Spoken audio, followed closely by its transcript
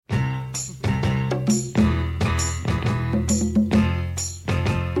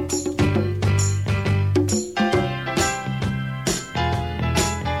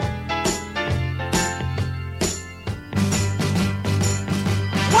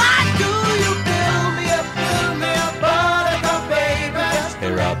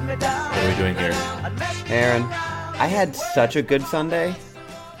Aaron, I had such a good Sunday.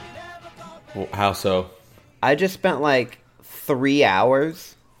 How so? I just spent like 3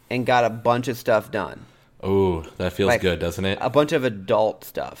 hours and got a bunch of stuff done. Ooh, that feels Like good, doesn't it? a bunch of adult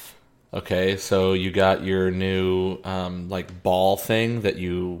stuff. Okay, so you got your new ball thing that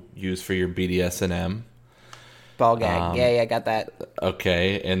you use for your BDSM. Ball gag. Yeah, I got that.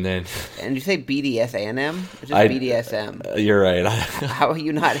 Okay, and then And you say BDSANM? It's just I- BDSM. you're right. How are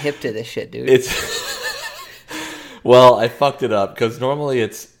you not hip to this shit, dude? It's well, I fucked it up because normally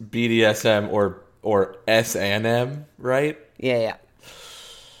it's BDSM or SNM, right? Yeah.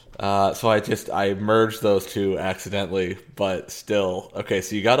 So I merged those two accidentally, but still. Okay,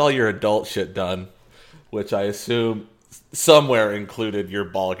 so you got all your adult shit done, which I assume somewhere included your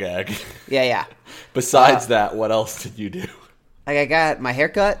ball gag. Yeah. Besides that, what else did you do? Like I got my hair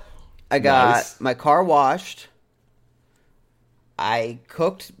cut. I got Nice. my car washed. I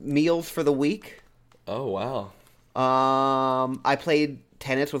cooked meals for the week. Oh, wow. I played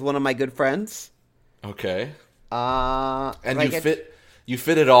tennis with one of my good friends. Okay. And And you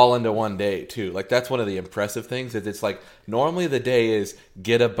fit it all into one day too. Like that's one of the impressive things is it's like normally the day is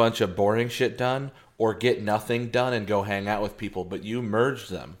get a bunch of boring shit done or get nothing done and go hang out with people, but you merged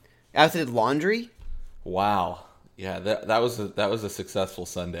them. I also did laundry, Wow. Yeah, that was a successful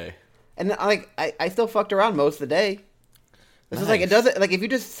Sunday. and I still fucked around most of the day. This is like it Nice. doesn't like if you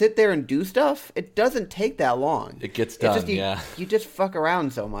just sit there and do stuff, it doesn't take that long. It gets It's done, just yeah. You just fuck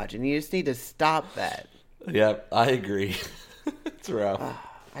around so much, and you just need to stop that. Yep, I agree. It's rough.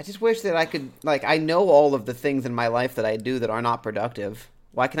 I just wish that I could I know all of the things in my life that I do that are not productive.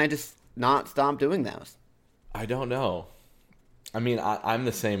 Why can I just not stop doing those? I don't know. I mean, I'm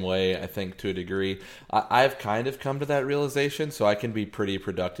the same way, I think, to a degree. I've kind of come to that realization, so I can be pretty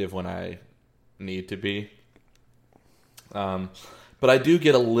productive when I need to be. But I do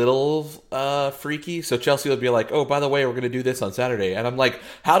get a little freaky. So Chelsea will be like, oh, by the way, we're going to do this on Saturday. And I'm like,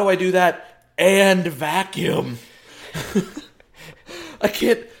 how do I do that and vacuum? I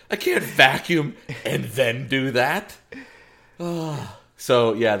can't vacuum and then do that.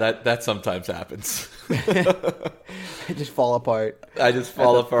 So, yeah, that sometimes happens. I just fall apart. I just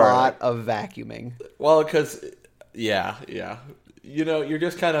fall at the apart. thought of vacuuming. Well, because, yeah. You know, you're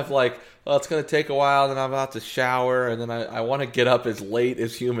just kind of like, well, it's going to take a while, then I'm about to shower, and then I want to get up as late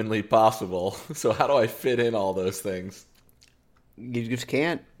as humanly possible. So how do I fit in all those things? You just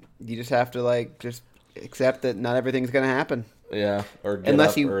can't. You just have to just accept that not everything's going to happen. Yeah, or get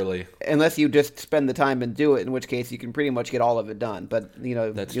up early. Unless you just spend the time and do it, in which case you can pretty much get all of it done. But,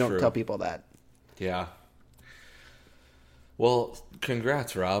 That's you don't true. tell people that. Yeah. Well,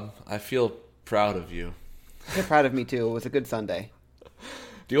 congrats, Rob. I feel proud of you. You're proud of me, too. It was a good Sunday.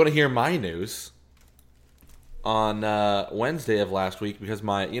 Do you want to hear my news? On Wednesday of last week, because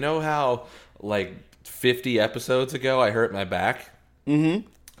you know how, 50 episodes ago I hurt my back? Mm-hmm.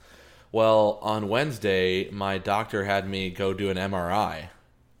 Well, on Wednesday, my doctor had me go do an MRI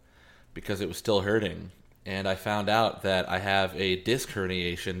because it was still hurting. And I found out that I have a disc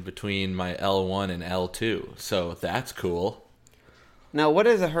herniation between my L1 and L2. So that's cool. Now, what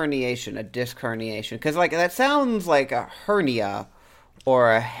is a herniation, a disc herniation? Because, that sounds like a hernia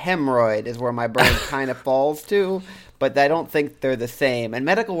or a hemorrhoid is where my brain kind of falls to, but I don't think they're the same. And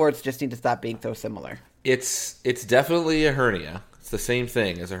medical words just need to stop being so similar. It's definitely a hernia. It's the same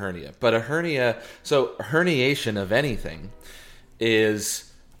thing as a hernia. But a herniation of anything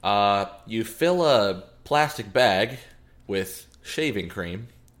is you fill a plastic bag with shaving cream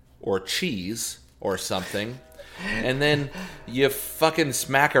or cheese or something, and then you fucking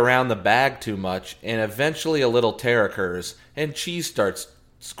smack around the bag too much, and eventually a little tear occurs, and cheese starts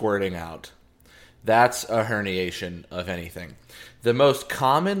squirting out. That's a herniation of anything. The most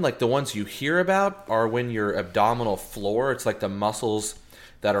common, the ones you hear about, are when your abdominal floor, it's like the muscles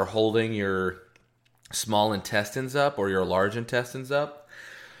that are holding your small intestines up or your large intestines up,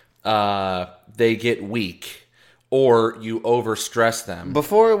 they get weak or you overstress them.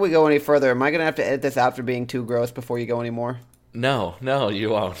 Before we go any further, am I going to have to edit this out for being too gross before you go anymore? No,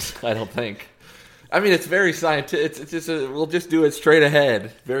 you won't. I don't think. I mean, it's very scientific. It's just we'll just do it straight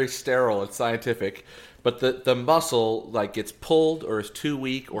ahead. Very sterile. It's scientific. But the muscle gets pulled or is too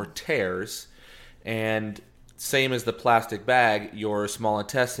weak or tears, and same as the plastic bag, your small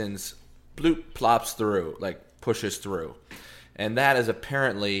intestines bloop plops through, pushes through, and that is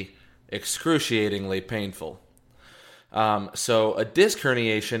apparently excruciatingly painful. So a disc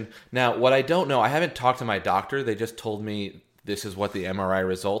herniation. Now, what I don't know, I haven't talked to my doctor. They just told me this is what the MRI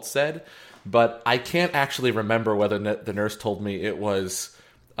results said. But I can't actually remember whether the nurse told me it was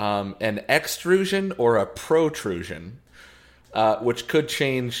an extrusion or a protrusion, which could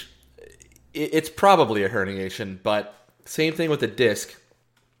change it's probably a herniation, but same thing with the disc.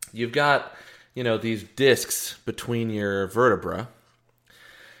 You've got, these discs between your vertebra,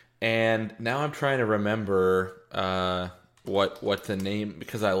 and now I'm trying to remember what the name,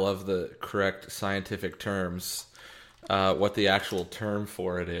 because I love the correct scientific terms, what the actual term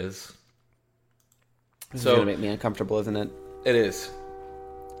for it is. This is going to make me uncomfortable, isn't it? It is.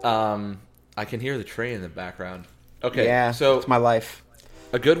 I can hear the train in the background. Okay, yeah, so it's my life.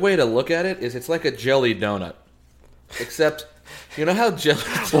 A good way to look at it is it's like a jelly donut. Except, you know how jelly...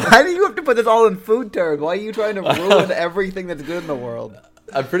 Why do you have to put this all in food terms? Why are you trying to ruin everything that's good in the world?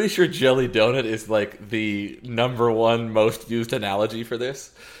 I'm pretty sure jelly donut is like the number one most used analogy for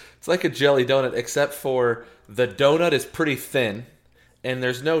this. It's like a jelly donut, except for the donut is pretty thin, and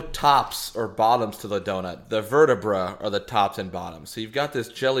there's no tops or bottoms to the donut. The vertebra are the tops and bottoms. So you've got this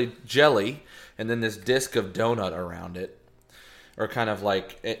jelly, and then this disc of donut around it. Or kind of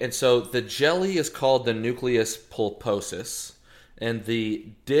like, and so the jelly is called the nucleus pulposus, and the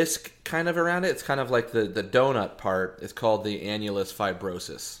disc kind of around it, it's kind of like the donut part, is called the annulus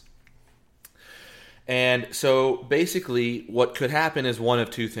fibrosus. And so basically what could happen is one of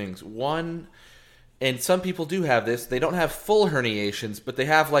two things. One, and some people do have this, they don't have full herniations, but they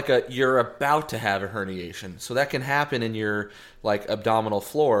have like you're about to have a herniation. So that can happen in your like abdominal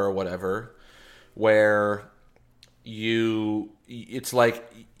floor or whatever, where it's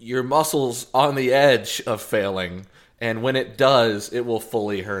like your muscle's on the edge of failing, and when it does, it will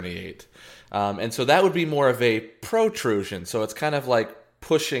fully herniate. And so that would be more of a protrusion. So it's kind of like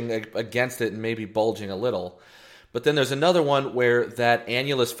pushing against it and maybe bulging a little. But then there's another one where that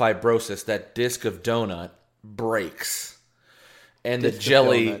annulus fibrosus, that disc of donut, breaks. And the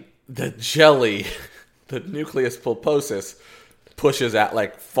jelly, the nucleus pulposus, pushes out,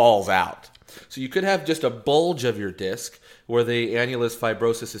 like falls out. So you could have just a bulge of your disc where the annulus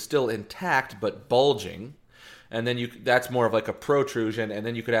fibrosus is still intact but bulging. And then that's more of like a protrusion. And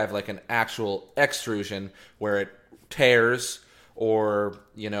then you could have like an actual extrusion where it tears or,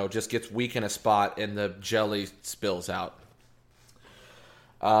 just gets weak in a spot and the jelly spills out.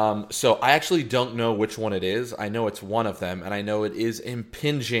 So I actually don't know which one it is. I know it's one of them, and I know it is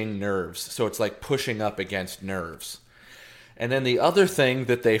impinging nerves. So it's like pushing up against nerves. And then the other thing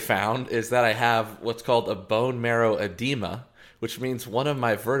that they found is that I have what's called a bone marrow edema, which means one of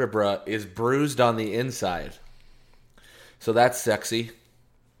my vertebrae is bruised on the inside. So that's sexy.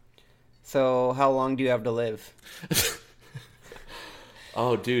 So how long do you have to live?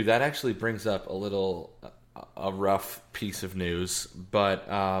 Oh, dude, that actually brings up a rough piece of news, but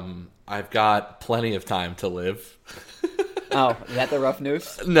I've got plenty of time to live. Oh, is that the rough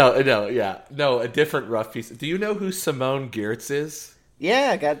news? No, a different rough piece. Do you know who Simone Giertz is? Yeah,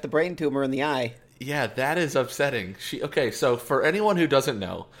 I got the brain tumor in the eye. Yeah, that is upsetting. So for anyone who doesn't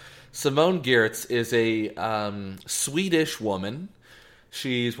know, Simone Giertz is a Swedish woman.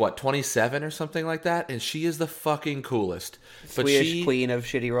 She's, 27 or something like that? And she is the fucking coolest. Swedish queen of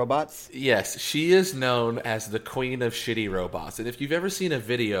shitty robots? Yes, she is known as the queen of shitty robots. And if you've ever seen a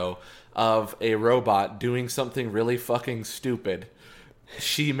video of a robot doing something really fucking stupid,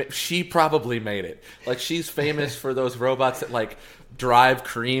 she probably made it. Like, she's famous for those robots that, like, drive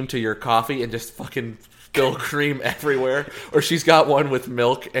cream to your coffee and just fucking spill cream everywhere. Or she's got one with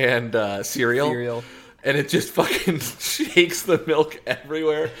milk and cereal. And it just fucking shakes the milk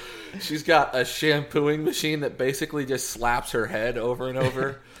everywhere. She's got a shampooing machine that basically just slaps her head over and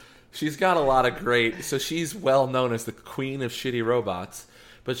over. She's got a lot of great... So she's well known as the queen of shitty robots.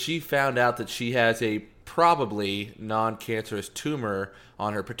 But she found out that she has a probably non-cancerous tumor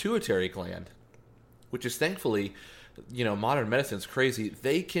on her pituitary gland. Which is thankfully, modern medicine's crazy.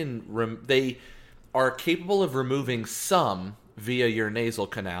 They are capable of removing some via your nasal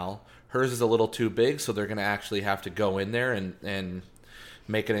canal. Hers is a little too big, so they're going to actually have to go in there and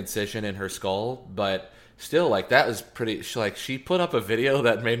make an incision in her skull. But still, that was pretty... she put up a video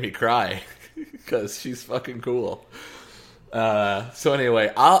that made me cry because she's fucking cool. So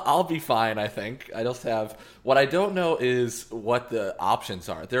anyway, I'll be fine, I think. I just have... What I don't know is what the options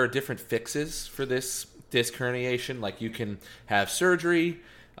are. There are different fixes for this disc herniation. Like, you can have surgery...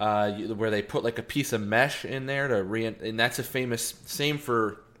 where they put a piece of mesh in there and that's a famous... Same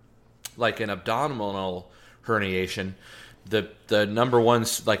for... an abdominal herniation, the number one,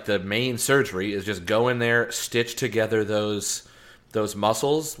 the main surgery is just go in there, stitch together those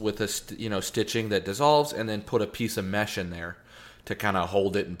muscles with a stitching that dissolves, and then put a piece of mesh in there to kind of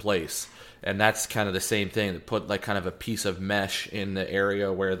hold it in place. And that's kind of the same thing, that put kind of a piece of mesh in the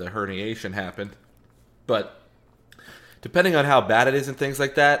area where the herniation happened. But depending on how bad it is and things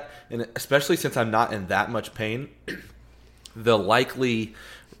like that, and especially since I'm not in that much pain, the likely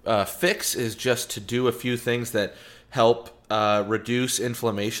fix is just to do a few things that help reduce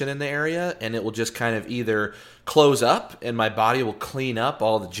inflammation in the area, and it will just kind of either close up and my body will clean up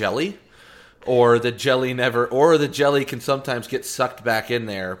all the jelly, or the jelly can sometimes get sucked back in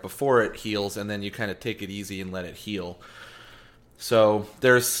there before it heals, and then you kind of take it easy and let it heal. So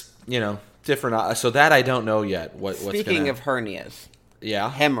there's, different. So that I don't know yet. Speaking of hernias,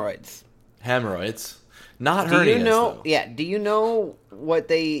 hemorrhoids. Not hernias. Though. Yeah. Do you know what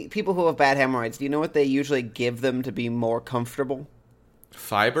people who have bad hemorrhoids? Do you know what they usually give them to be more comfortable?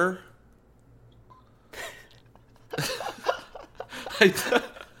 Fiber. I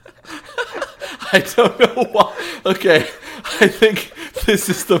don't know why. Okay, I think this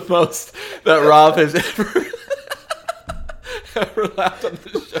is the most that Rob has ever laughed on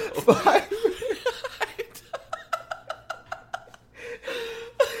the show.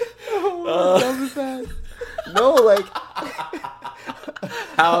 That was bad. No, like...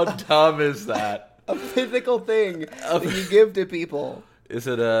 How dumb is that? A physical thing that you give to people. Is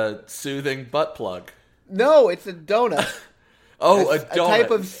it a soothing butt plug? No, it's a donut. Oh, a donut. A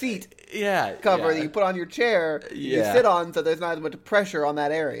type of seat cover that you put on your chair, you sit on so there's not as much pressure on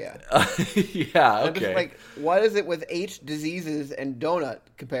that area. Yeah, okay. I'm just like, what is it with H diseases and donut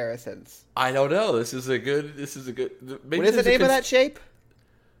comparisons? I don't know. This is a good... Maybe what is the name of that shape?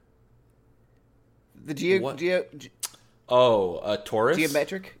 The a torus?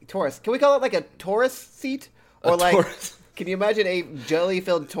 Geometric? Torus. Can we call it like a torus seat? Or torus. Can you imagine a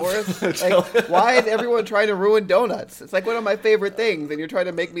jelly-filled torus? Like, why is everyone trying to ruin donuts? It's like one of my favorite things, and you're trying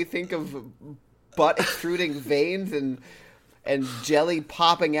to make me think of butt-extruding veins and jelly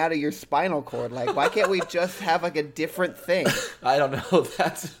popping out of your spinal cord. Like, why can't we just have like a different thing? I don't know.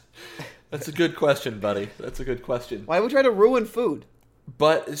 That's a good question, buddy. That's a good question. Why would we try to ruin food?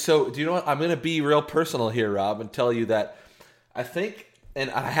 But, so, do you know what? I'm going to be real personal here, Rob, and tell you that I think,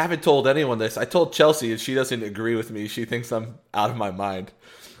 and I haven't told anyone this, I told Chelsea, and she doesn't agree with me. She thinks I'm out of my mind.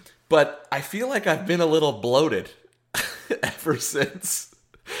 But I feel like I've been a little bloated ever since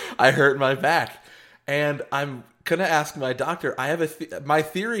I hurt my back. And I'm going to ask my doctor, I have my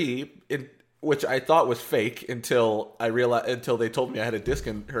theory, which I thought was fake until they told me I had a disc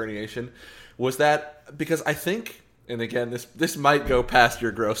herniation, was that because I think... And again, this might go past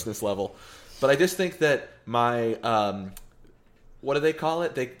your grossness level, but I just think that my what do they call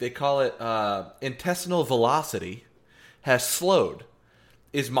it? They call it intestinal velocity has slowed,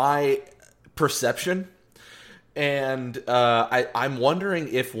 is my perception, and I'm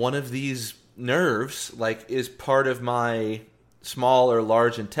wondering if one of these nerves is part of my small or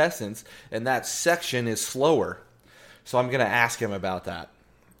large intestines, and that section is slower. So I'm gonna ask him about that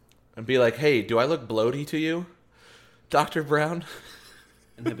and be like, "Hey, do I look bloaty to you, Dr. Brown?"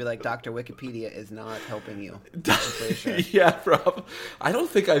 And he'll be like, Dr. Wikipedia is not helping you. Sure. Yeah, Rob. I don't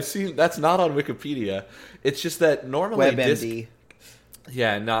think I've seen... That's not on Wikipedia. It's just that normally... WebMD.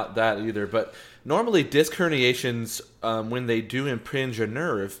 Yeah, not that either. But normally disc herniations, when they do impinge a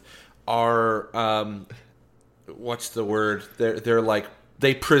nerve, are... what's the word? They're like...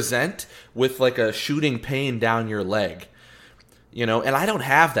 They present with like a shooting pain down your leg. And I don't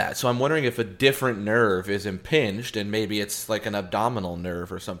have that, so I'm wondering if a different nerve is impinged, and maybe it's like an abdominal nerve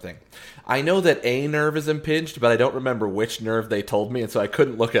or something. I know that a nerve is impinged, but I don't remember which nerve they told me, and so I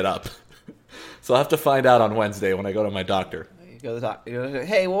couldn't look it up. So I'll have to find out on Wednesday when I go to my doctor. You go to the doctor. You go,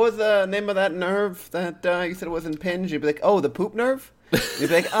 hey, what was the name of that nerve that you said it was impinged? You'd be like, oh, the poop nerve? You'd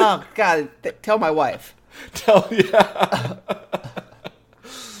be like, oh, God, tell my wife. Yeah.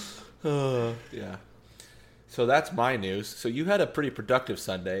 Yeah. So that's my news. So you had a pretty productive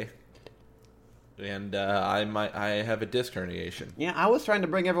Sunday, and I have a disc herniation. Yeah, I was trying to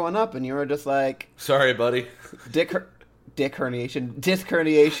bring everyone up, and you were just like, "Sorry, buddy." Disc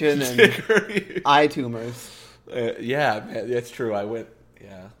herniation, and eye tumors. Yeah, man, that's true. I went.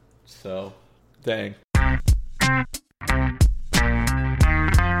 Yeah. So, dang.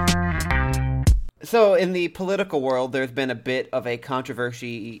 So in the political world, there's been a bit of a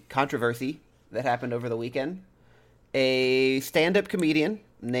controversy that happened over the weekend. A stand-up comedian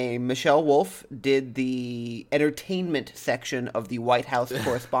named Michelle Wolf did the entertainment section of the White House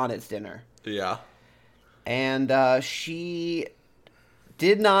Correspondents' Dinner. Yeah. And she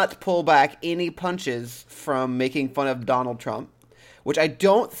did not pull back any punches from making fun of Donald Trump, which I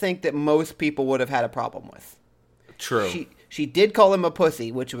don't think that most people would have had a problem with. True. She did call him a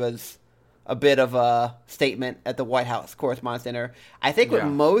pussy, which was a bit of a statement at the White House Correspondents' Dinner. I think what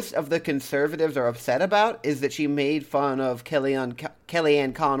most of the conservatives are upset about is that she made fun of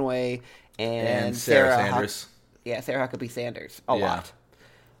Kellyanne Conway and Sarah Sanders. Sarah Huckabee Sanders a lot.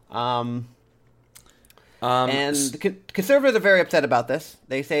 And the conservatives are very upset about this.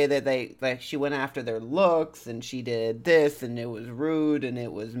 They say that she went after their looks and she did this and it was rude and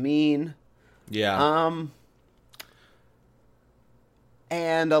it was mean. Yeah.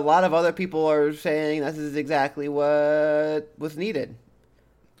 And a lot of other people are saying this is exactly what was needed.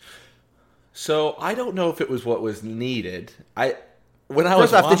 So I don't know if it was what was needed.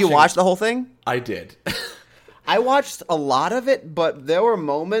 First off, did you watch the whole thing? I did. I watched a lot of it, but there were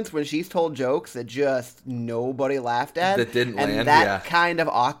moments when she's told jokes that just nobody laughed at. That didn't land, and that kind of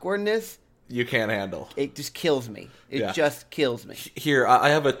awkwardness, you can't handle. It just kills me. It just kills me. Here, I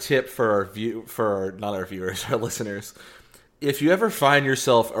have a tip for not our viewers, our listeners. If you ever find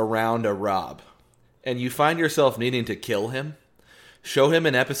yourself around a Rob, and you find yourself needing to kill him, show him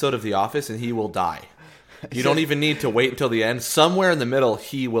an episode of The Office, and he will die. You don't even need to wait until the end. Somewhere in the middle,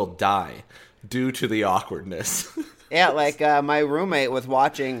 he will die due to the awkwardness. Yeah, like my roommate was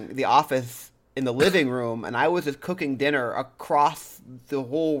watching The Office in the living room, and I was just cooking dinner across the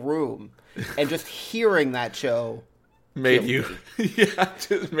whole room, and just hearing that show made you,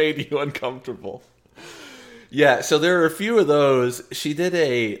 just made you uncomfortable. Yeah, so there are a few of those. She did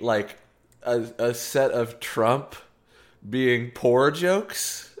a set of Trump being poor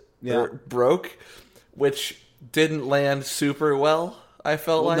jokes, or broke, which didn't land super well. I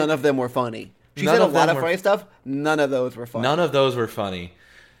felt like none of them were funny. She said a lot of funny stuff. None of those were funny. None of those were funny.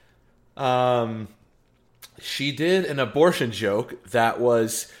 She did an abortion joke that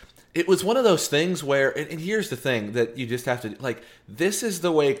was... It was one of those things where... And here's the thing that you just have to... Like, this is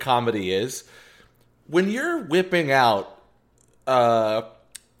the way comedy is. When you're whipping out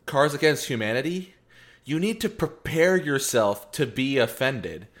Cards Against Humanity, you need to prepare yourself to be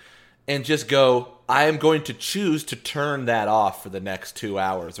offended. And just go, I am going to choose to turn that off for the next 2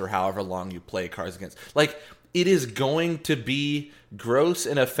 hours or however long you play Cards Against. Like, it is going to be gross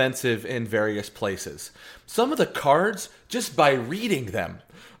and offensive in various places. Some of the cards, just by reading them,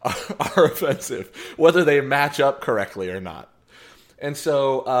 are offensive, whether they match up correctly or not. And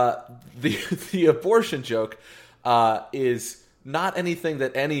so the abortion joke is not anything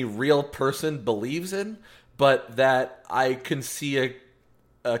that any real person believes in, but that I can see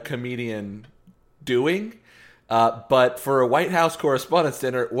a comedian doing, but for a White House Correspondents'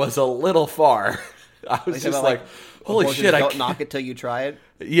 Dinner was a little far. I was just like, holy shit, don't knock it till you try it.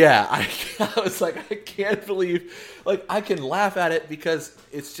 Yeah, I was like, I can't believe, like, I can laugh at it because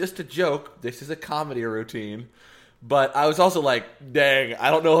it's just a joke. This is a comedy routine. But I was also like, dang,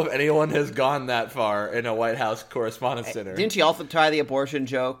 I don't know if anyone has gone that far in a White House Correspondents' Dinner. Didn't she also try the abortion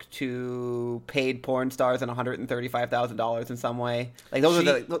joke to paid porn stars and $135,000 in some way? Like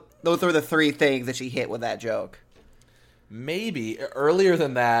those were the three things that she hit with that joke. Maybe. Earlier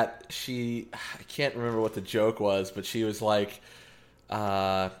than that, I can't remember what the joke was, but she was like,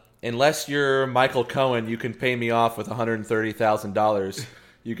 unless you're Michael Cohen, you can pay me off with $130,000.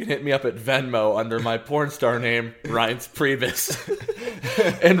 You can hit me up at Venmo under my porn star name, Reince Priebus.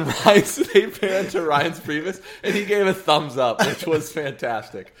 And they panned to Reince Priebus, and he gave a thumbs up, which was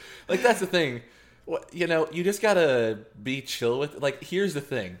fantastic. Like, that's the thing. You know, you just gotta be chill with it. Like, here's the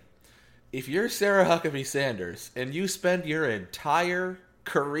thing. If you're Sarah Huckabee Sanders, and you spend your entire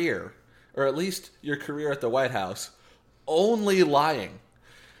career, or at least your career at the White House, only lying,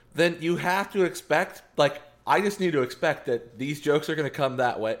 then you have to expect, like, I just need to expect that these jokes are going to come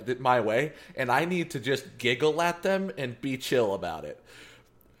my way, and I need to just giggle at them and be chill about it.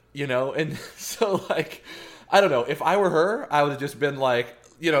 You know? And so, like, I don't know. If I were her, I would have just been like,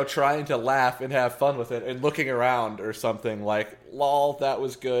 you know, trying to laugh and have fun with it and looking around or something like, lol, that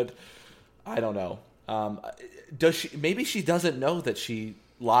was good. I don't know. Maybe she doesn't know that she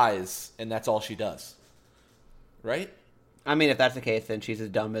lies and that's all she does. Right? I mean, if that's the case, then she's as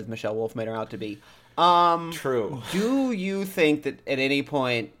dumb as Michelle Wolf made her out to be. True. Do you think that at any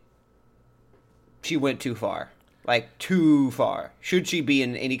point she went too far? Like, too far? Should she be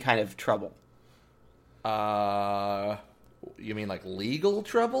in any kind of trouble? You mean like legal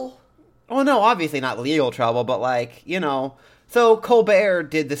trouble? Oh, no, obviously not legal trouble, but like, you know. So Colbert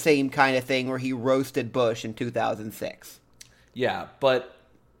did the same kind of thing where he roasted Bush in 2006. Yeah, but,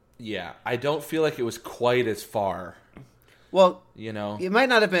 yeah, I don't feel like it was quite as far. Well, you know, it might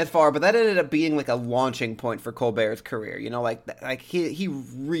not have been as far, but that ended up being like a launching point for Colbert's career. You know, like he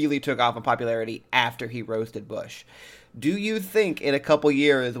really took off in popularity after he roasted Bush. Do you think in a couple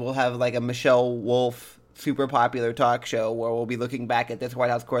years we'll have like a Michelle Wolf super popular talk show where we'll be looking back at this White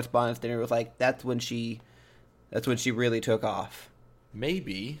House Correspondents' Dinner? It was like that's when she really took off.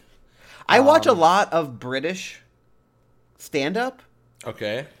 Maybe. I watch a lot of British stand-up.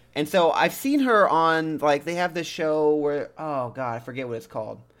 Okay. And so I've seen her on, like, they have this show where, oh, God, I forget what it's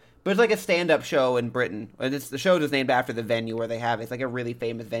called. But it's like a stand-up show in Britain. The show is named after the venue where they have it. It's like a really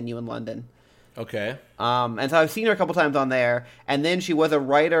famous venue in London. Okay. And so I've seen her a couple times on there, and then she was a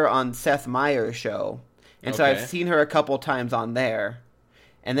writer on Seth Meyers' show. And so I've seen her a couple times on there.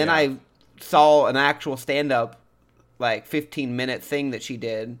 And then I saw an actual stand-up, like, 15-minute thing that she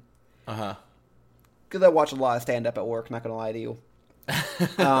did. Uh-huh. Because I watch a lot of stand-up at work, not going to lie to you.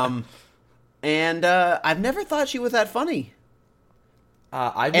 And I've never thought she was that funny.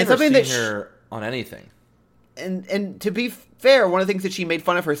 I've never seen her on anything. And to be fair, one of the things that she made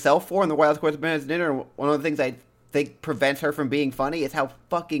fun of herself for in the White House Correspondents' Dinner, one of the things I think prevents her from being funny is how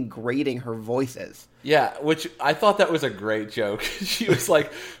fucking grating her voice is. Yeah, which I thought that was a great joke. She was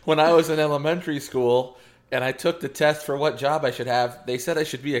like, when I was in elementary school and I took the test for what job I should have, they said I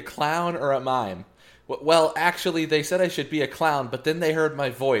should be a clown or a mime. Well, actually, they said I should be a clown, but then they heard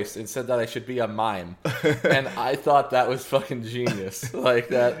my voice and said that I should be a mime. And I thought that was fucking genius. Like,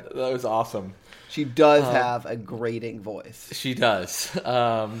 that was awesome. She does have a grating voice. She does.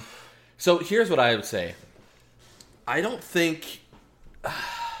 So here's what I would say. I don't think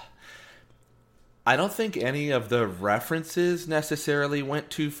any of the references necessarily went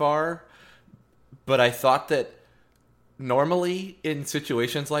too far, but I thought that normally in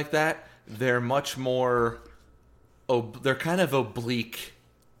situations like that, they're much more, they're kind of oblique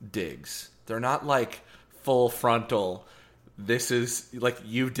digs. They're not like full frontal, this is, like,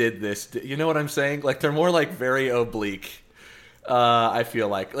 you did this. You know what I'm saying? Like, they're more like very oblique, I feel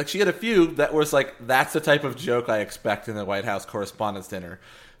like. Like, she had a few that was like, that's the type of joke I expect in the White House Correspondents' Dinner.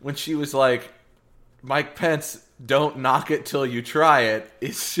 When she was like, Mike Pence, don't knock it till you try it.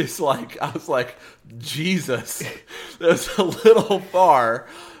 It's just like, I was like, Jesus, that's a little far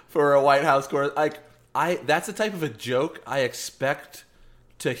for a White House correspondent. Like, that's the type of a joke I expect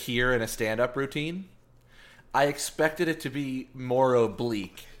to hear in a stand-up routine. I expected it to be more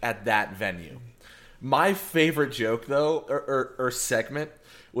oblique at that venue. My favorite joke, though, or segment,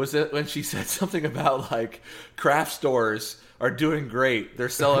 was that when she said something about, like, craft stores are doing great. They're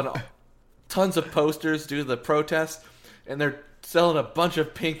selling tons of posters due to the protest, and they're selling a bunch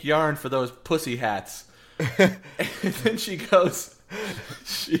of pink yarn for those pussy hats. And then she goes,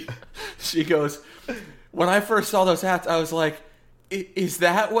 she goes, when I first saw those hats, I was like, is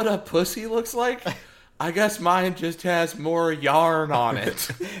that what a pussy looks like? I guess mine just has more yarn on it.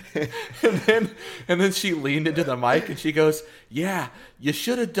 and then she leaned into the mic and she goes, yeah, you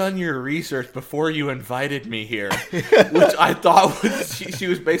should have done your research before you invited me here. Which I thought was, she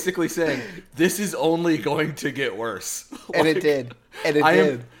was basically saying, this is only going to get worse. And it did. And it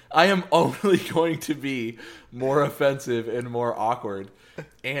did. I am only going to be more offensive and more awkward.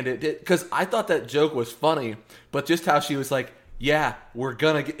 And it did. Because I thought that joke was funny, but just how she was like, yeah, we're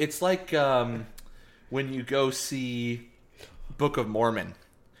going to... It's like... when you go see Book of Mormon,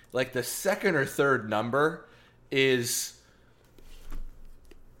 like the second or third number is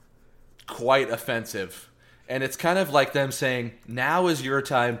quite offensive. And it's kind of like them saying, now is your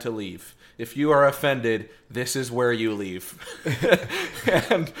time to leave. If you are offended, this is where you leave.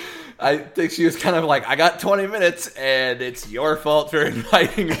 And I think she was kind of like, I got 20 minutes and it's your fault for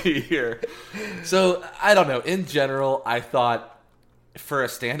inviting me here. So I don't know. In general, I thought, for a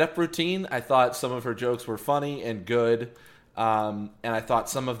stand-up routine, I thought some of her jokes were funny and good, and I thought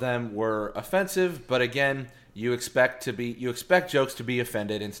some of them were offensive. But again, you expect jokes to be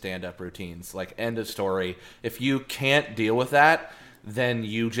offended in stand-up routines. Like, end of story. If you can't deal with that, then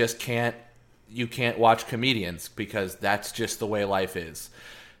you just can't watch comedians, because that's just the way life is.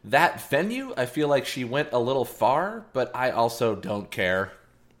 That venue, I feel like she went a little far, but I also don't care.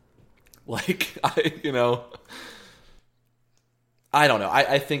 Like, I don't know.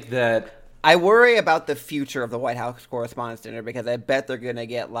 I think that... I worry about the future of the White House Correspondents' Dinner, because I bet they're going to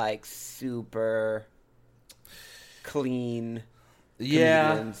get, like, super clean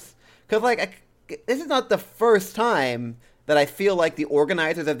comedians. Because, like, this is not the first time that I feel like the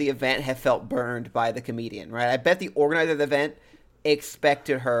organizers of the event have felt burned by the comedian, right? I bet the organizer of the event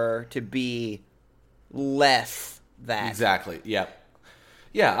expected her to be less that. Exactly, yeah.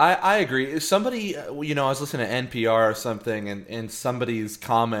 Yeah, I agree. Somebody, I was listening to NPR or something, and somebody's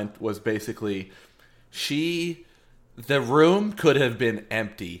comment was basically, the room could have been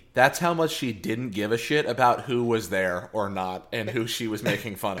empty. That's how much she didn't give a shit about who was there or not, and who she was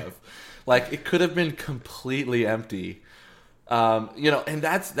making fun of. Like, it could have been completely empty. And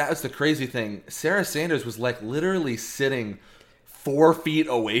that's the crazy thing. Sarah Sanders was, like, literally sitting 4 feet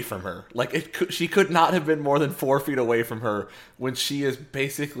away from her. Like, she could not have been more than 4 feet away from her when she is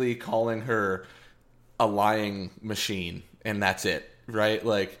basically calling her a lying machine, and that's it, right?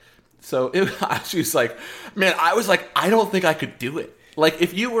 Like, so she was like, man, I was like, I don't think I could do it. Like,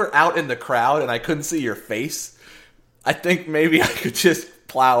 if you were out in the crowd and I couldn't see your face, I think maybe I could just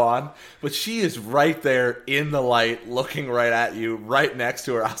plow on. But she is right there in the light, looking right at you, right next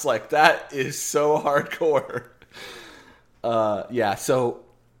to her. I was like, that is so hardcore. Yeah, so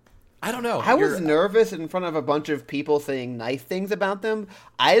I don't know. I was nervous in front of a bunch of people saying nice things about them.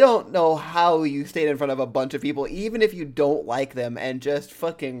 I don't know how you stayed in front of a bunch of people, even if you don't like them, and just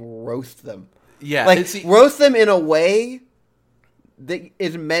fucking roast them. Yeah. Like, roast them in a way that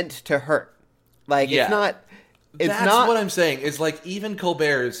is meant to hurt. Like, Yeah. it's not... That's what I'm saying. Is like, even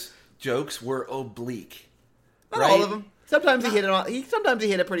Colbert's jokes were oblique. Not right? all of them. Sometimes he hit it. Sometimes he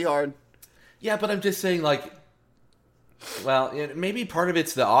hit it pretty hard. Yeah, but I'm just saying, like, well, maybe part of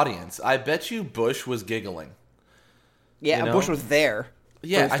it's the audience. I bet you Bush was giggling. Yeah, you know? Bush was there.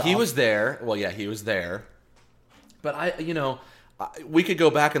 Yeah, he was there. Well, yeah, he was there. But we could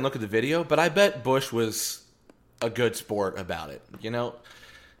go back and look at the video, but I bet Bush was a good sport about it,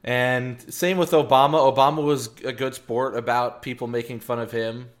 And same with Obama. Obama was a good sport about people making fun of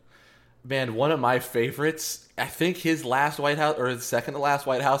him. Man, one of my favorites, I think his last White House, or his second to last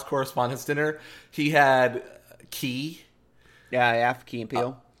White House Correspondents' Dinner, he had Key. Yeah, Key and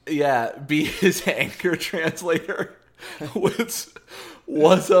Peele. Be his anchor translator, which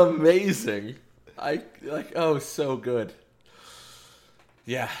was amazing. So good.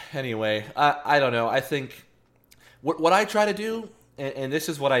 Yeah, anyway, I don't know. I think what I try to do, and this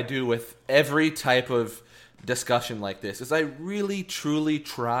is what I do with every type of discussion like this, is I really, truly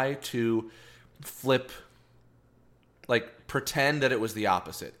try to flip, like, pretend that it was the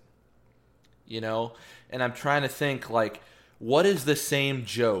opposite. And I'm trying to think, like, what is the same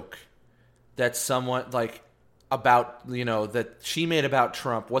joke that someone, like, about, that she made about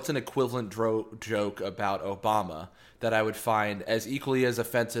Trump? What's an equivalent joke about Obama that I would find as equally as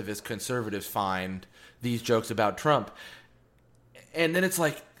offensive as conservatives find these jokes about Trump? And then it's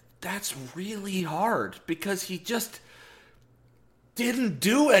like, that's really hard because he just didn't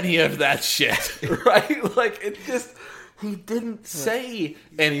do any of that shit, right? Like, he didn't say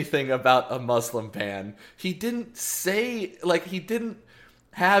anything about a Muslim ban. He didn't say, like, he didn't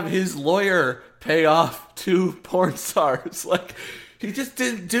have his lawyer pay off 2 porn stars. Like, he just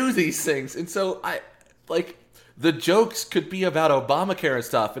didn't do these things. And so the jokes could be about Obamacare and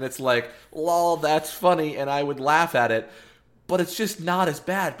stuff, and it's like, lol, that's funny, and I would laugh at it. But it's just not as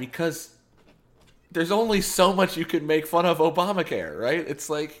bad because there's only so much you can make fun of Obamacare, right? It's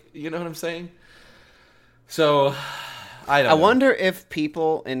like, you know what I'm saying? So, I don't know. Wonder if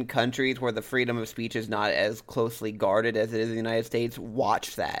people in countries where the freedom of speech is not as closely guarded as it is in the United States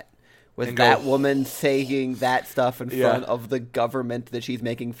watch that. With that woman saying that stuff in front of the government that she's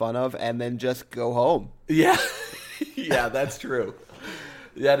making fun of and then just go home. Yeah. Yeah, that's true.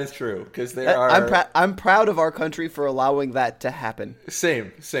 That is true, because I'm proud of our country for allowing that to happen.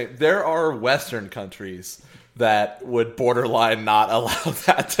 Same. There are Western countries that would borderline not allow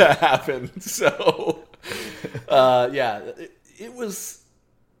that to happen. So, it was.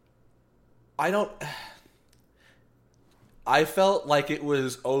 I felt like it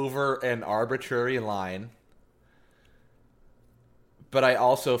was over an arbitrary line, but I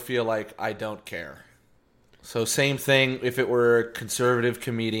also feel like I don't care. So same thing if it were a conservative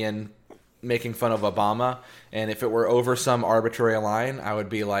comedian making fun of Obama, and if it were over some arbitrary line, I would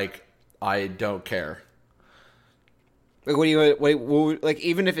be like, I don't care. Like, like,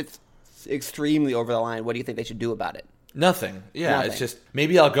 even if it's extremely over the line, what do you think they should do about it? Nothing. Yeah, Nothing. It's just,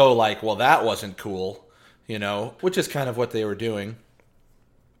 maybe I'll go like, well, that wasn't cool, which is kind of what they were doing.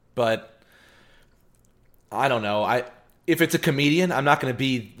 But I don't know. If it's a comedian, I'm not going to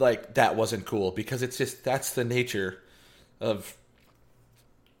be like, that wasn't cool, because it's just, that's the nature of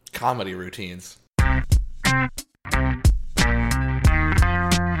comedy routines.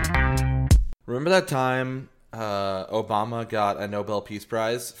 Remember that time Obama got a Nobel Peace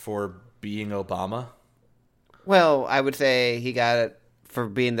Prize for being Obama? Well, I would say he got it for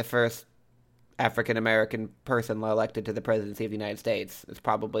being the first African-American person elected to the presidency of the United States. It's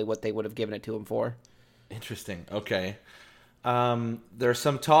probably what they would have given it to him for. Interesting. Okay. There's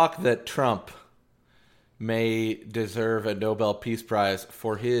some talk that Trump may deserve a Nobel Peace Prize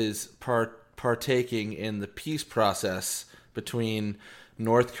for his partaking in the peace process between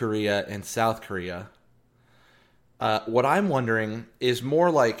North Korea and South Korea. What I'm wondering is more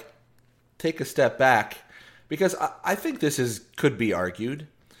like, take a step back, because I think this could be argued.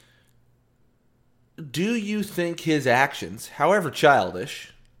 Do you think his actions, however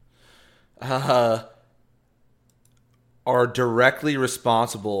childish, are directly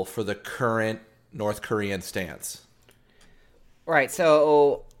responsible for the current North Korean stance? Right,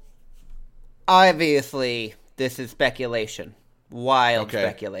 so obviously this is speculation, Wild Okay.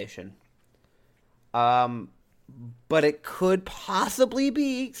 speculation. But it could possibly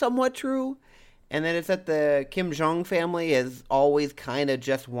be somewhat true. And then it's that the Kim Jong family has always kind of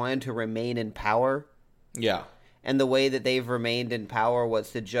just wanted to remain in power. Yeah. And the way that they've remained in power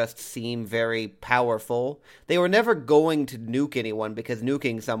was to just seem very powerful. They were never going to nuke anyone because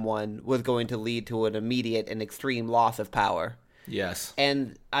nuking someone was going to lead to an immediate and extreme loss of power. Yes.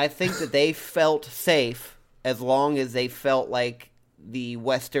 And I think that they felt safe as long as they felt like the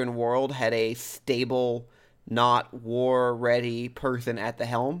Western world had a stable, not war-ready person at the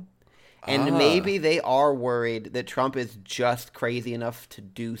helm. And maybe they are worried that Trump is just crazy enough to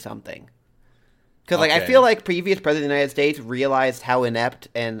do something. Because I Okay. feel like previous president of the United States realized how inept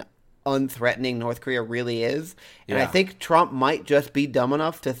and unthreatening North Korea really is. And I Yeah. think Trump might just be dumb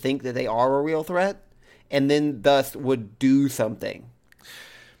enough to think that they are a real threat and then thus would do something.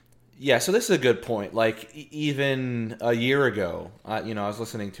 Yeah, so this is a good point. Like even a year ago, I was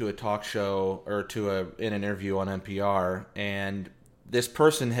listening to a talk show or to an interview on NPR, and this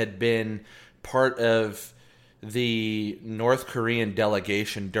person had been part of the North Korean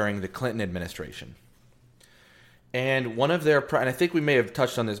delegation during the Clinton administration. And one of their, and I think we may have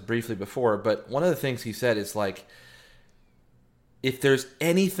touched on this briefly before, but one of the things he said is like, if there's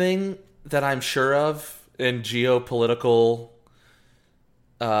anything that I'm sure of in geopolitical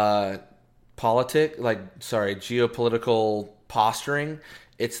geopolitical posturing,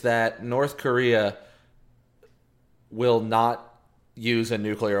 it's that North Korea will not use a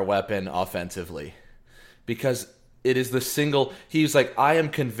nuclear weapon offensively. Because it is the single... He's like, I am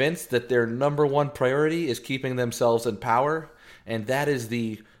convinced that their number one priority is keeping themselves in power, and that is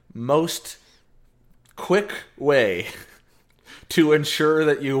the most quick way to ensure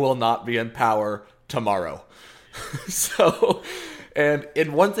that you will not be in power tomorrow. So... And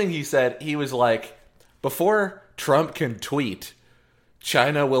in one thing he said, he was like, before Trump can tweet,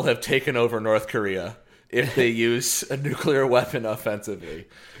 China will have taken over North Korea if they use a nuclear weapon offensively.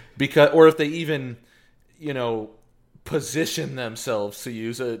 Or if they even, position themselves to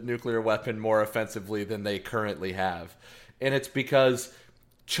use a nuclear weapon more offensively than they currently have. And it's because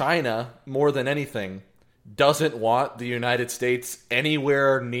China, more than anything, doesn't want the United States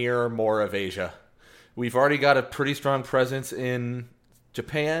anywhere near more of Asia. We've already got a pretty strong presence in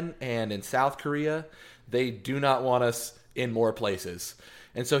Japan and in South Korea. They do not want us in more places.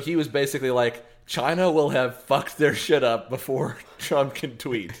 And so he was basically like, China will have fucked their shit up before Trump can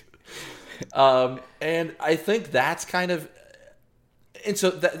tweet. And I think that's kind of... And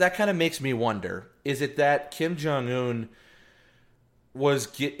so that kind of makes me wonder, is it that Kim Jong-un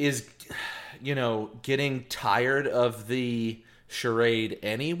is getting tired of the charade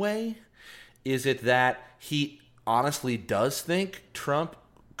anyway? Is it that he honestly does think Trump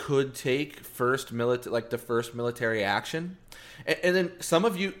could take the first military action? And then some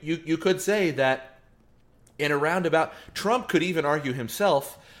of you could say that in a roundabout, Trump could even argue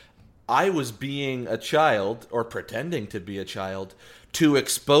himself, I was being a child or pretending to be a child to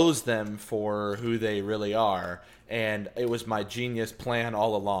expose them for who they really are. And it was my genius plan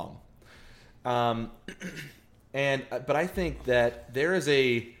all along. But I think that there is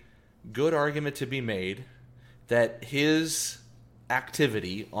a good argument to be made that his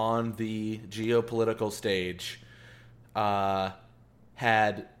activity on the geopolitical stage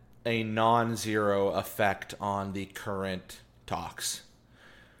had a non-zero effect on the current talks.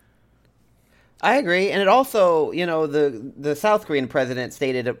 I agree, and it also, the South Korean president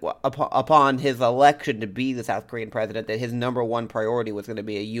stated upon his election to be the South Korean president that his number one priority was going to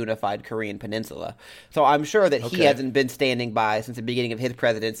be a unified Korean peninsula. So I'm sure that he hasn't been standing by since the beginning of his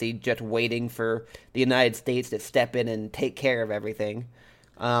presidency, just waiting for the United States to step in and take care of everything.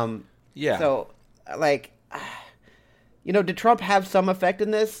 Yeah. So, did Trump have some effect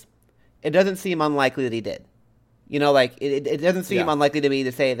in this? It doesn't seem unlikely that he did. It doesn't seem unlikely to me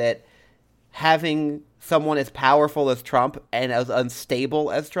to say that having someone as powerful as Trump and as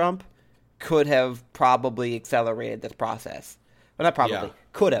unstable as Trump could have probably accelerated this process. Well, not probably. Yeah.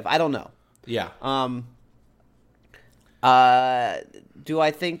 Could have. I don't know. Yeah. Do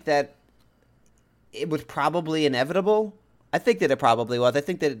I think that it was probably inevitable? I think that it probably was. I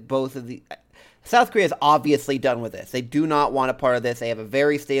think that both of the... South Korea is obviously done with this. They do not want a part of this. They have a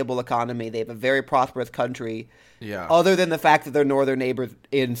very stable economy. They have a very prosperous country. Yeah. Other than the fact that their northern neighbor's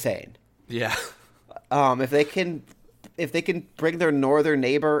insane. Yeah. If they can bring their northern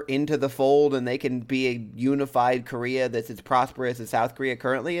neighbor into the fold and they can be a unified Korea that's as prosperous as South Korea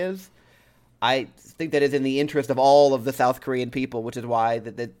currently is, I think that is in the interest of all of the South Korean people, which is why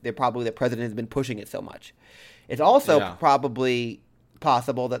the president has been pushing it so much. It's also probably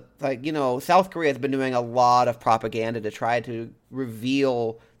possible that, like, South Korea has been doing a lot of propaganda to try to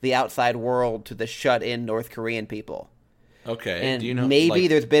reveal the outside world to the shut-in North Korean people. Okay. And do you know, maybe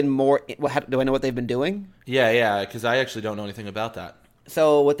there's been more. Do I know what they've been doing? Yeah, because I actually don't know anything about that.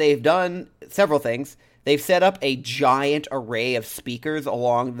 So what they've done, several things. They've set up a giant array of speakers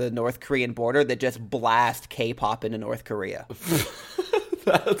along the North Korean border that just blast K-pop into North Korea.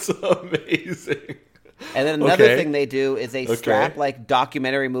 That's amazing. And then another thing they do is they strap like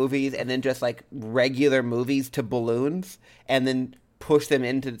documentary movies and then just like regular movies to balloons and then push them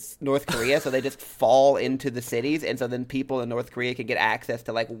into North Korea, so they just fall into the cities, and so then people in North Korea can get access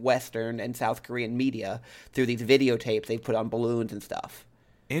to like Western and South Korean media through these videotapes they put on balloons and stuff.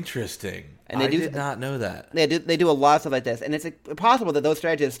 Interesting. And I did not know that. They do a lot of stuff like this, and it's possible that those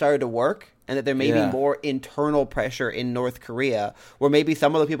strategies have started to work, and that there may be more internal pressure in North Korea, where maybe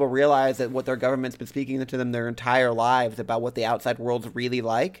some of the people realize that what their government's been speaking to them their entire lives about what the outside world's really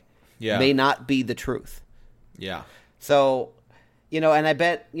like may not be the truth. Yeah. So, and I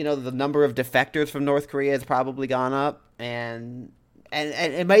bet the number of defectors from North Korea has probably gone up, and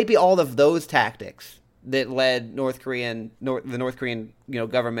it might be all of those tactics that led the North Korean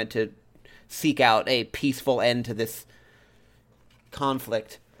government to seek out a peaceful end to this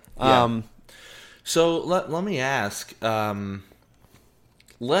conflict. Yeah. So let me ask.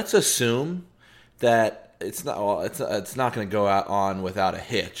 Let's assume that it's not going to go on without a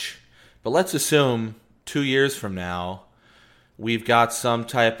hitch, but let's assume 2 years from now we've got some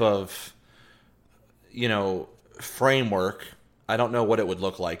type of framework. I don't know what it would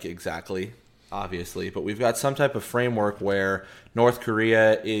look like exactly, obviously, but we've got some type of framework where North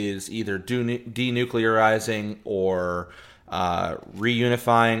Korea is either denuclearizing or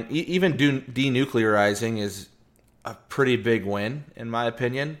reunifying. Even denuclearizing is a pretty big win, in my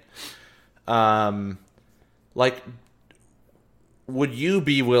opinion. Would you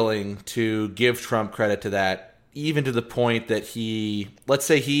be willing to give Trump credit to that, even to the point that let's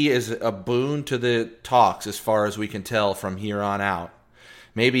say he is a boon to the talks as far as we can tell from here on out?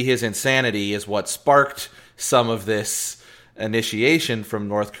 Maybe his insanity is what sparked some of this initiation from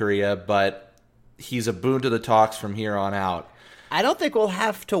North Korea, but he's a boon to the talks from here on out. I don't think we'll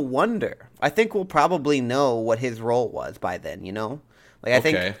have to wonder. I think we'll probably know what his role was by then, I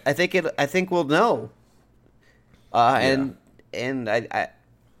think we'll know. I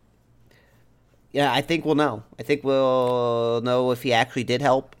think we'll know. I think we'll know if he actually did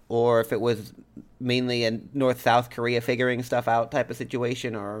help, or if it was mainly a North-South Korea figuring stuff out type of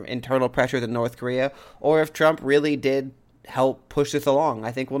situation, or internal pressures in North Korea, or if Trump really did help push this along.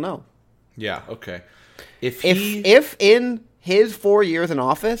 I think we'll know. Yeah, okay. If in his 4 years in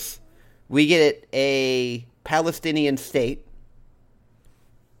office, we get a Palestinian state,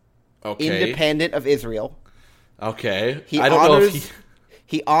 independent of Israel. Okay. He honors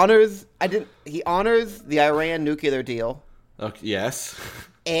the Iran nuclear deal. Okay, yes.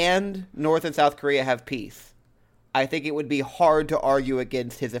 And North and South Korea have peace. I think it would be hard to argue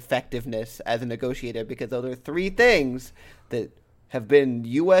against his effectiveness as a negotiator, because those are three things that have been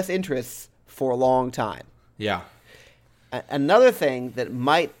U.S. interests for a long time. Yeah. Another thing that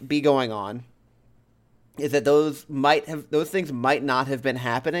might be going on is that those things might not have been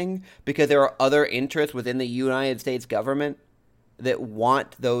happening because there are other interests within the United States government that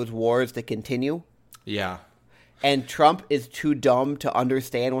want those wars to continue. Yeah. And Trump is too dumb to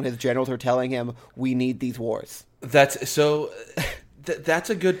understand when his generals are telling him, we need these wars. That's a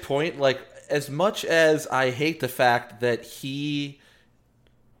good point. Like, as much as I hate the fact that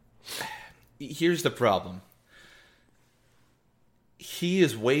here's the problem. He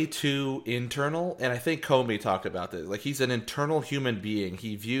is way too internal, and I think Comey talked about this. Like, he's an internal human being.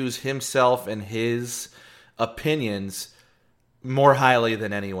 He views himself and his opinions more highly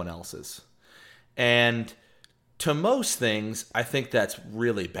than anyone else's. And to most things, I think that's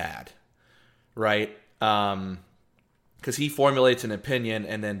really bad, right? Because he formulates an opinion,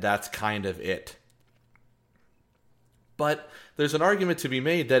 and then that's kind of it. But there's an argument to be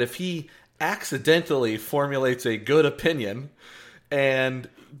made that if he accidentally formulates a good opinion, and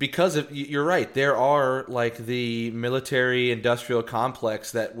because of, you're right, there are like the military-industrial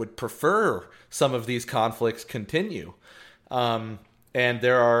complex that would prefer some of these conflicts continue. And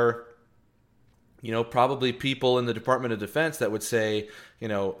there are, probably people in the Department of Defense that would say,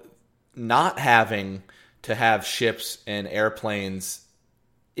 not having to have ships and airplanes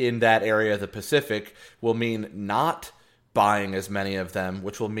in that area of the Pacific will mean not buying as many of them,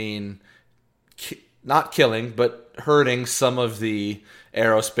 which will mean not killing, but hurting some of the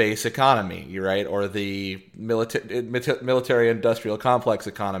aerospace economy, right? Or the military-industrial complex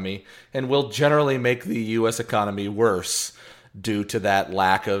economy, and will generally make the U.S. economy worse due to that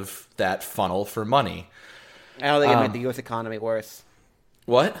lack of that funnel for money. I don't think it made the U.S. economy worse.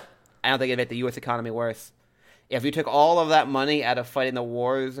 What? I don't think it made the U.S. economy worse. If you took all of that money out of fighting the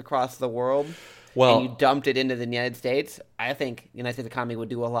wars across the world and you dumped it into the United States, I think the United States economy would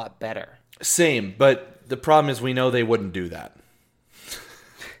do a lot better. Same, but the problem is we know they wouldn't do that.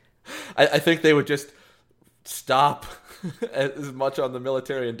 I think they would just stop as much on the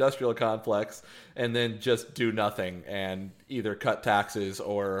military-industrial complex and then just do nothing and either cut taxes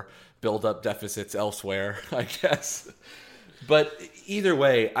or build up deficits elsewhere, I guess. But either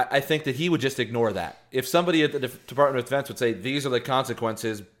way, I think that he would just ignore that. If somebody at the Department of Defense would say, these are the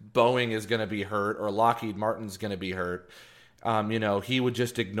consequences, Boeing is going to be hurt or Lockheed Martin's going to be hurt, he would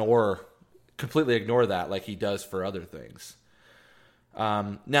just completely ignore that like he does for other things.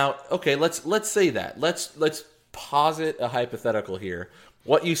 Now, okay, let's say that. Let's posit a hypothetical here.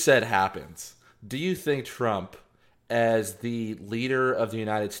 What you said happens. Do you think Trump, as the leader of the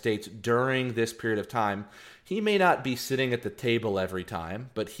United States during this period of time, he may not be sitting at the table every time,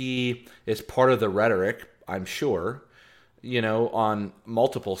 but he is part of the rhetoric, I'm sure, on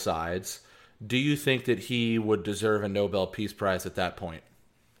multiple sides. Do you think that he would deserve a Nobel Peace Prize at that point?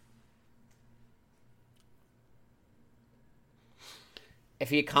 If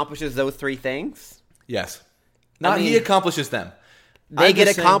he accomplishes those three things? Yes. He accomplishes them. They get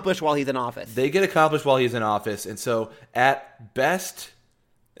accomplished while he's in office. They get accomplished while he's in office, and so at best,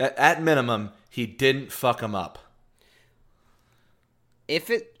 at minimum, he didn't fuck them up. If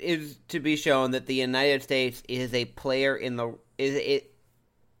it is to be shown that the United States is a player it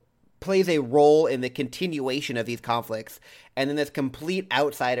plays a role in the continuation of these conflicts, and then this complete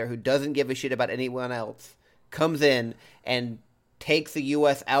outsider who doesn't give a shit about anyone else comes in and takes the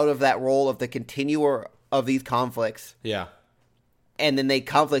U.S. out of that role of the continuer of these conflicts. Yeah. And then the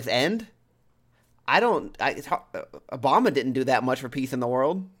conflicts end? Obama didn't do that much for peace in the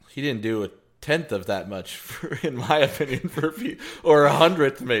world. He didn't do a tenth of that much, in my opinion, for peace, or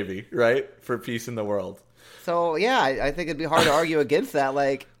 100th maybe, right, for peace in the world. So, yeah, I think it'd be hard to argue against that.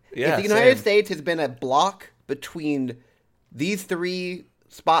 Like, yeah, if the United States has been a block between these three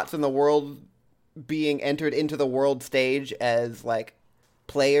spots in the world being entered into the world stage as, like,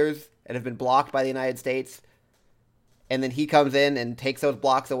 players and have been blocked by the United States, and then he comes in and takes those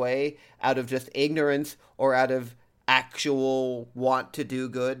blocks away out of just ignorance or out of actual want to do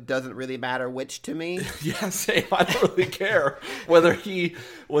good, doesn't really matter which to me. Yeah, same. I don't really care whether he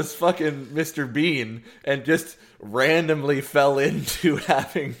was fucking Mr. Bean and just randomly fell into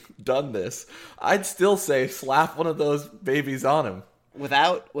having done this. I'd still say slap one of those babies on him.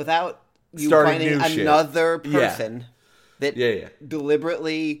 Without you starting finding another person that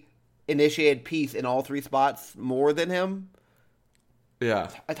deliberately initiated peace in all three spots more than him. Yeah.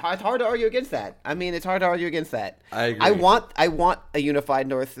 It's hard to argue against that. I mean, it's hard to argue against that. I agree. I want a unified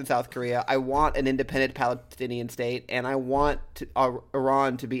North and South Korea. I want an independent Palestinian state, and I want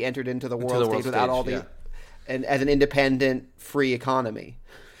Iran to be entered into the world stage without all the and as an independent, free economy.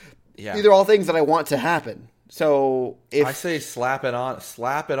 Yeah. These are all things that I want to happen. So if I say slap it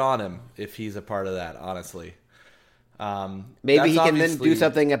on him if he's a part of that, honestly. Maybe he can then do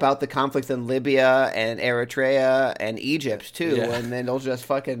something about the conflicts in Libya and Eritrea and Egypt too, and then they'll just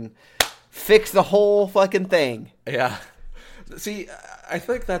fucking fix the whole fucking thing. Yeah. See, I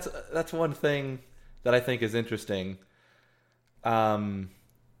think that's one thing that I think is interesting. I'm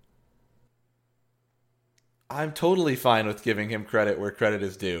totally fine with giving him credit where credit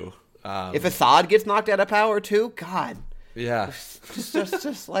is due. If Assad gets knocked out of power too, God. Yeah.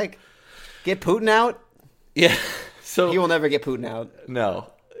 Just like get Putin out. Yeah. So he will never get Putin out. No.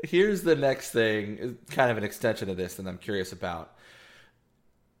 Here's the next thing, kind of an extension of this that I'm curious about.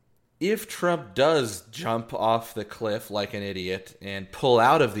 If Trump does jump off the cliff like an idiot and pull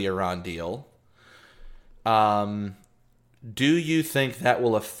out of the Iran deal, do you think that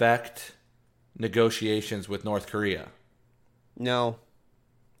will affect negotiations with North Korea? No.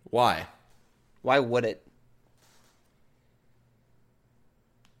 Why? Why would it?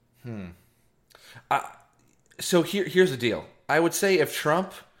 So here's the deal. I would say if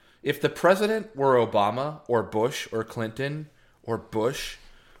the president were Obama or Bush or Clinton or Bush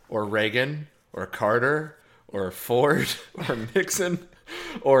or Reagan or Carter or Ford or Nixon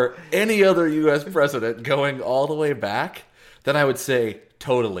or any other U.S. president going all the way back, then I would say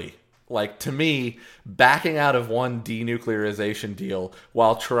totally. Like, to me, backing out of one denuclearization deal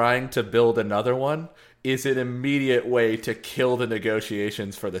while trying to build another one is an immediate way to kill the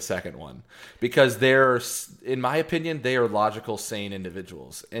negotiations for the second one. Because in my opinion, they are logical, sane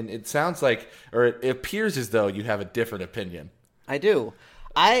individuals. And it sounds like, or it appears as though you have a different opinion. I do.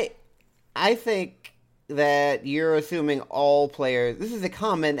 I think that you're assuming all players. This is a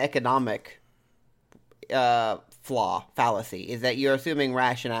common economic fallacy, is that you're assuming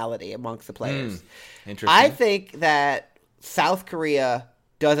rationality amongst the players. Interesting. I think that South Korea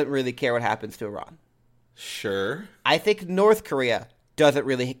doesn't really care what happens to Iran. Sure. I think North Korea doesn't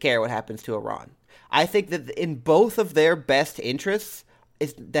really care what happens to Iran. I think that in both of their best interests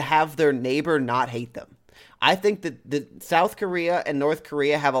is to have their neighbor not hate them. I think that South Korea and North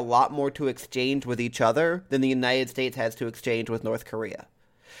Korea have a lot more to exchange with each other than the United States has to exchange with North Korea.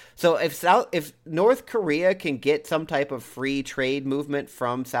 So if North Korea can get some type of free trade movement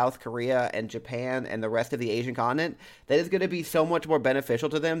from South Korea and Japan and the rest of the Asian continent, that is going to be so much more beneficial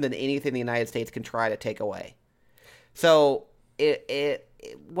to them than anything the United States can try to take away. So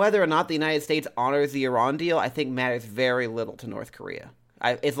whether or not the United States honors the Iran deal, I think matters very little to North Korea,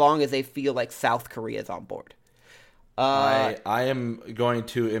 as long as they feel like South Korea is on board. I am going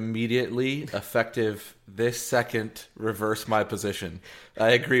to immediately, effective this second, reverse my position. I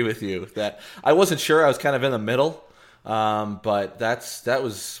agree with you that I wasn't sure. I was kind of in the middle, but that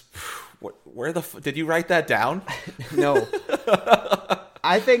was where did you write that down? No.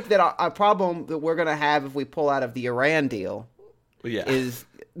 I think that a problem that we're going to have if we pull out of the Iran deal is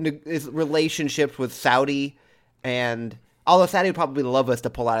relationships with Saudi, and although Saudi would probably love us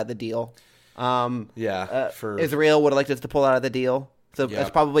to pull out of the deal. Israel would have liked us to pull out of the deal. So that's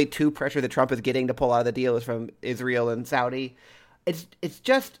probably two pressure that Trump is getting to pull out of the deal is from Israel and Saudi. It's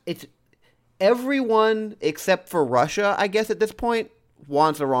everyone except for Russia, I guess at this point,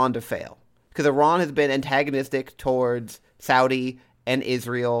 wants Iran to fail. Because Iran has been antagonistic towards Saudi and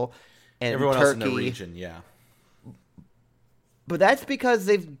Israel and everyone Turkey. Else in the region, yeah. But that's because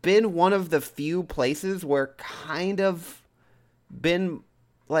they've been one of the few places where kind of been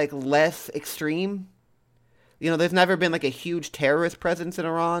like less extreme. You know, there's never been like a huge terrorist presence in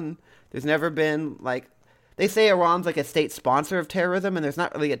Iran. There's never been like, they say Iran's like a state sponsor of terrorism, and there's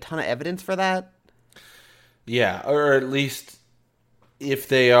not really a ton of evidence for that. Yeah, or at least if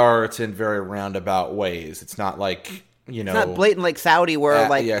they are, it's in very roundabout ways. It's not like, you know, it's not blatant like Saudi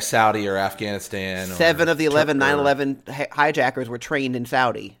where Saudi or Afghanistan. 7 of the 11 9/11 hijackers were trained in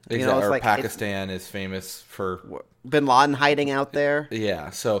Saudi. Exactly. You know, it's or like Pakistan is famous for Bin Laden hiding out there. Yeah.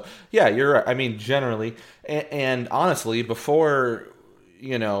 So yeah, you're right. I mean, generally, and honestly, before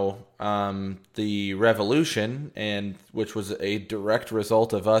the revolution, and which was a direct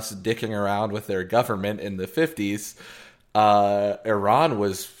result of us dicking around with their government in the 50s, Iran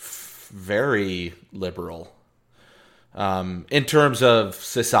was very liberal. In terms of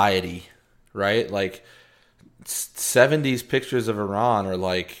society, right? Like 70s pictures of Iran are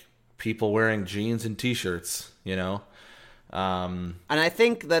like people wearing jeans and t-shirts, you know? And I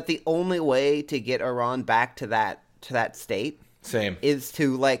think that the only way to get Iran back to that state is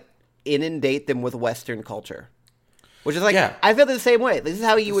to like inundate them with Western culture. Which is like, I feel the same way. This is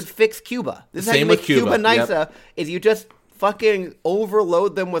how you would fix Cuba. This is how you make Cuba nicer, is you just fucking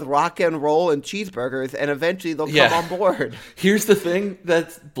overload them with rock and roll and cheeseburgers, and eventually they'll come on board. Here's the thing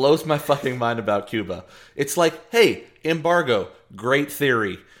that blows my fucking mind about Cuba. It's like, hey, embargo, great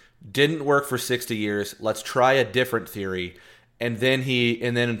theory. Didn't work for 60 years. Let's try a different theory. And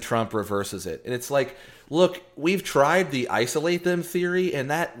then Trump reverses it. And it's like, look, we've tried the isolate them theory, and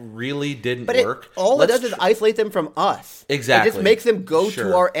that really didn't work. It does is isolate them from us. Exactly. It just makes them go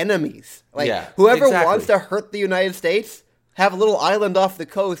to our enemies. Like, whoever wants to hurt the United States, have a little island off the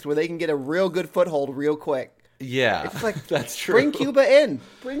coast where they can get a real good foothold real quick. Yeah, it's like, that's true. Bring Cuba in.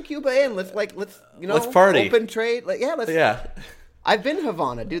 Let's party. Open trade. I've been to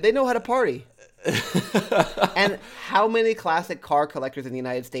Havana, dude. They know how to party. And how many classic car collectors in the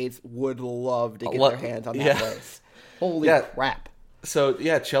United States would love to get their hands on that place? Holy crap. So,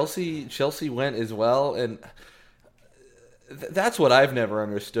 Chelsea went as well, and that's what I've never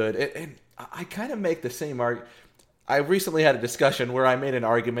understood. And I kind of make the same argument. I recently had a discussion where I made an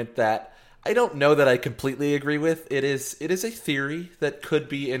argument that I don't know that I completely agree with. It is a theory that could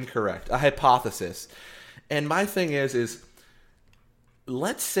be incorrect, a hypothesis. And my thing is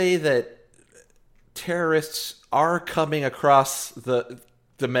let's say that terrorists are coming across the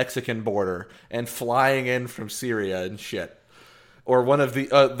Mexican border and flying in from Syria and shit, or one of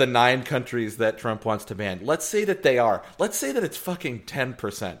the 9 countries that Trump wants to ban. Let's say that they are. Let's say that it's fucking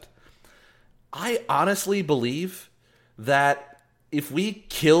 10%. I honestly believe that if we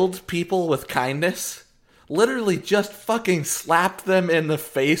killed people with kindness, literally just fucking slapped them in the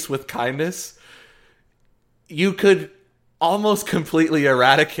face with kindness, you could almost completely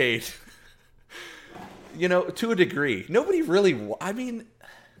eradicate, to a degree. Nobody really,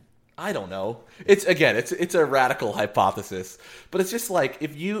 I don't know. It's a radical hypothesis, but it's just like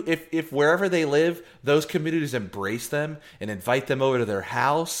if wherever they live, those communities embrace them and invite them over to their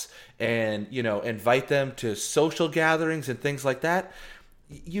house and invite them to social gatherings and things like that,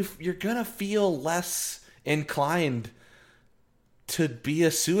 you're gonna feel less inclined to be a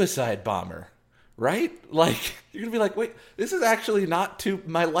suicide bomber, right? Like you're gonna be like, wait, this is actually not too.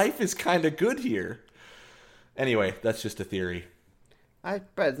 My life is kind of good here. Anyway, that's just a theory. But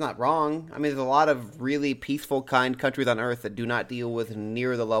it's not wrong. I mean, there's a lot of really peaceful, kind countries on Earth that do not deal with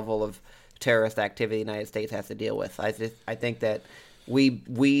near the level of terrorist activity the United States has to deal with. I think that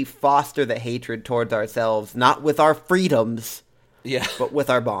we foster the hatred towards ourselves, not with our freedoms, but with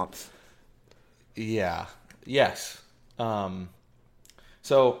our bombs. Yeah. Yes.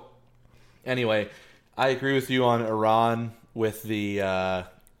 So, anyway, I agree with you on Iran with the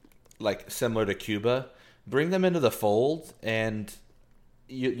similar to Cuba. Bring them into the fold, and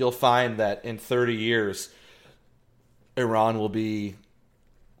you'll find that in 30 years, Iran will be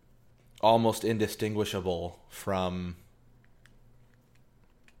almost indistinguishable from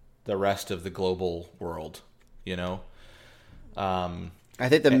the rest of the global world, I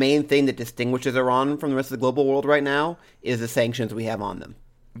think the main thing that distinguishes Iran from the rest of the global world right now is the sanctions we have on them.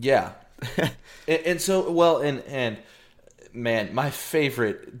 Yeah. and man, my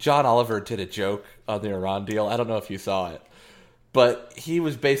favorite, John Oliver did a joke on the Iran deal. I don't know if you saw it. But he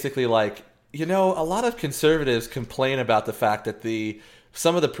was basically like, a lot of conservatives complain about the fact that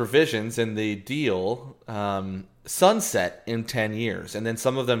some of the provisions in the deal sunset in 10 years. And then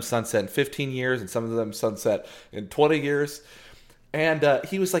some of them sunset in 15 years, and some of them sunset in 20 years. And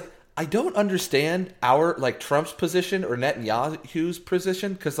he was like, I don't understand Trump's position or Netanyahu's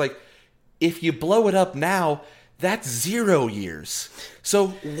position, because, if you blow it up now, that's 0 years. So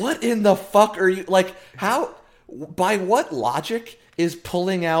what in the fuck are you, how... By what logic is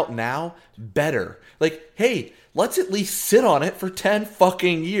pulling out now better? Hey, let's at least sit on it for 10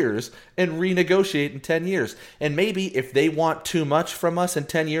 fucking years and renegotiate in 10 years. And maybe if they want too much from us in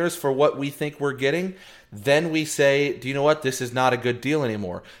 10 years for what we think we're getting, then we say, do you know what? This is not a good deal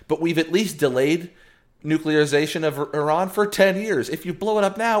anymore. But we've at least delayed nuclearization of Iran for 10 years. If you blow it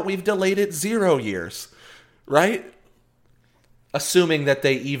up now, we've delayed it 0 years. Right? Assuming that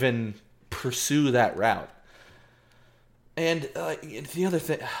they even pursue that route. And the other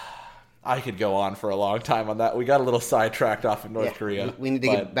thing, I could go on for a long time on that. We got a little sidetracked off of North Korea. We need to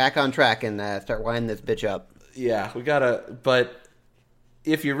get back on track and start winding this bitch up. Yeah, we gotta. But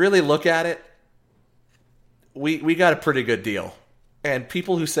if you really look at it, we got a pretty good deal. And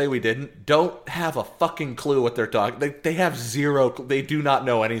people who say we didn't don't have a fucking clue what they're talking. They have zero. They do not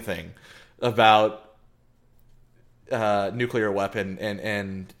know anything about nuclear weapon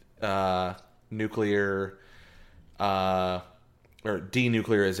and nuclear. Or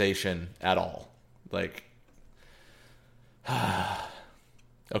denuclearization at all.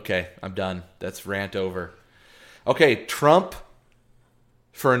 Okay, I'm done. That's rant over. Okay, Trump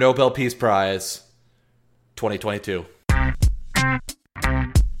for a Nobel Peace Prize 2022.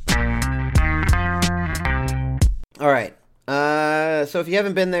 All right. So if you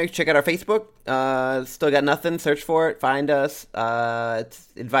haven't been there, check out our Facebook. Still Got Nothing. Search for it. Find us.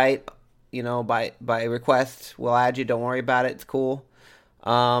 Invite... by request, we'll add you. Don't worry about it. It's cool.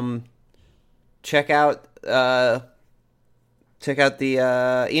 Check out the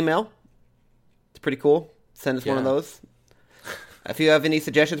email. It's pretty cool. Send us one of those. If you have any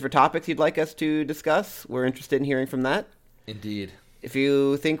suggestions for topics you'd like us to discuss, we're interested in hearing from that. Indeed. If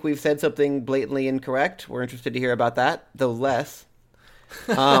you think we've said something blatantly incorrect, we're interested to hear about that, though less.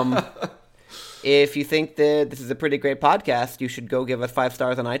 If you think that this is a pretty great podcast, you should go give us 5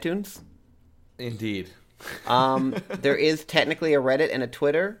 stars on iTunes. Indeed. There is technically a Reddit and a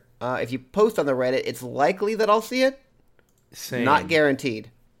Twitter. If you post on the Reddit, it's likely that I'll see it. Same. Not guaranteed.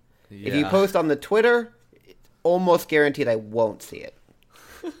 Yeah. If you post on the Twitter, it's almost guaranteed I won't see it.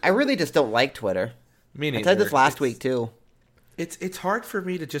 I really just don't like Twitter. Me neither. I said this last week too. It's hard for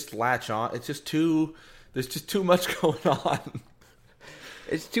me to just latch on. It's just there's just too much going on.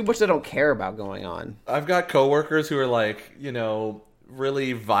 It's too much I don't care about going on. I've got coworkers who are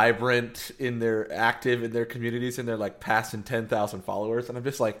really vibrant active in their communities, and they're passing 10,000 followers, and I'm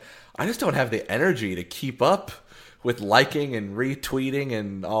just I just don't have the energy to keep up with liking and retweeting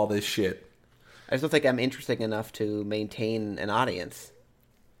and all this shit. I just don't think I'm interesting enough to maintain an audience.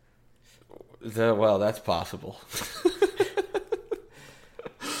 Well, that's possible.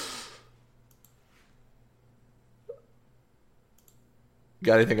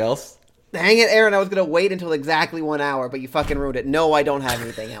 Got anything else? Dang it, Aaron, I was going to wait until exactly 1 hour, but you fucking ruined it. No, I don't have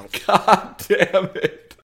anything else. God damn it.